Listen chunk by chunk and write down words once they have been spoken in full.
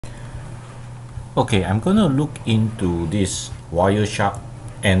Okay, I'm going to look into this Wireshark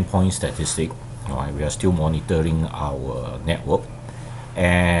Endpoint Statistic. Alright, we are still monitoring our network,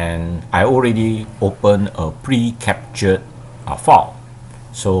 and I already opened a pre-captured file.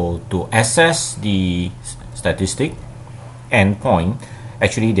 So to access the statistic endpoint,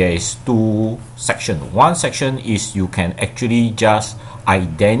 actually there is two sections. One section is you can actually just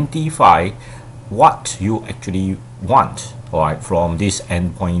identify what you actually want, alright, from this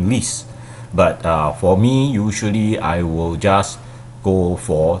endpoint list. But for me, usually I will just go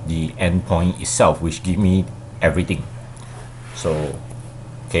for the endpoint itself, which give me everything. So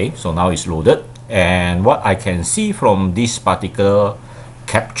okay, so now it's loaded, and what I can see from this particular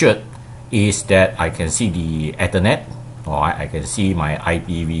captured is that I can see the Ethernet. Alright, I can see my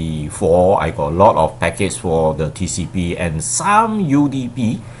IPv4. I got a lot of packets for the TCP and some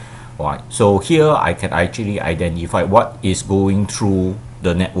UDP. Alright, so here I can actually identify what is going through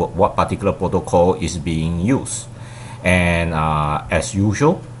the network, what particular protocol is being used. And as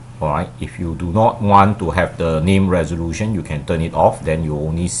usual, alright, if you do not want to have the name resolution, you can turn it off. Then you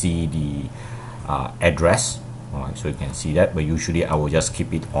only see the address. Alright, so you can see that, but usually I will just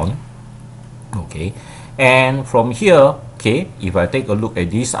keep it on. Okay, and from here, okay, if I take a look at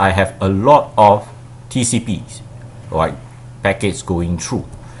this, I have a lot of TCPs, right, packets going through.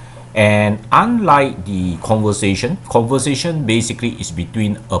 And unlike the conversation basically is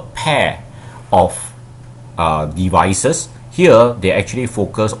between a pair of devices. Here they actually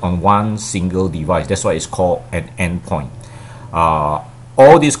focus on one single device. That's why it's called an endpoint.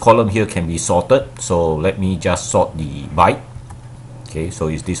 All these columns here can be sorted. So let me just sort the byte. Okay, so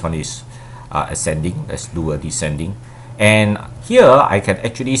this one is ascending. Let's do a descending. And here I can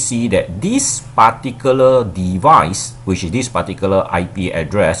actually see that this particular device, which is this particular IP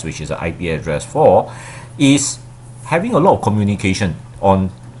address, which is an IP address 4, is having a lot of communication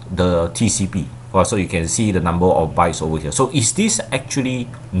on the TCP. So you can see the number of bytes over here. So is this actually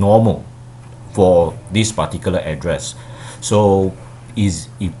normal for this particular address? So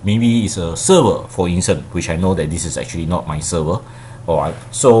maybe it's a server, for instance, which I know that this is actually not my server. Alright,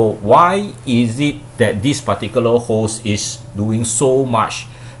 so why is it that this particular host is doing so much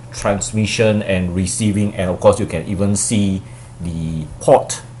transmission and receiving? And of course you can even see the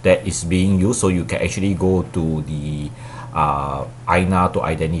port that is being used, so you can actually go to the INA to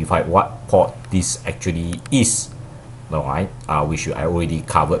identify what port this actually is. Alright, which I already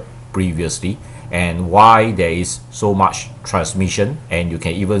covered previously, and why there is so much transmission. And you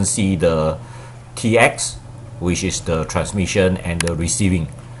can even see the TX, which is the transmission, and the receiving,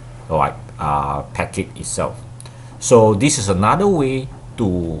 alright, packet itself. So this is another way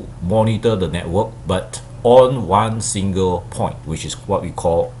to monitor the network, but on one single point, which is what we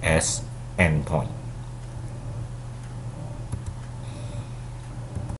call as endpoint.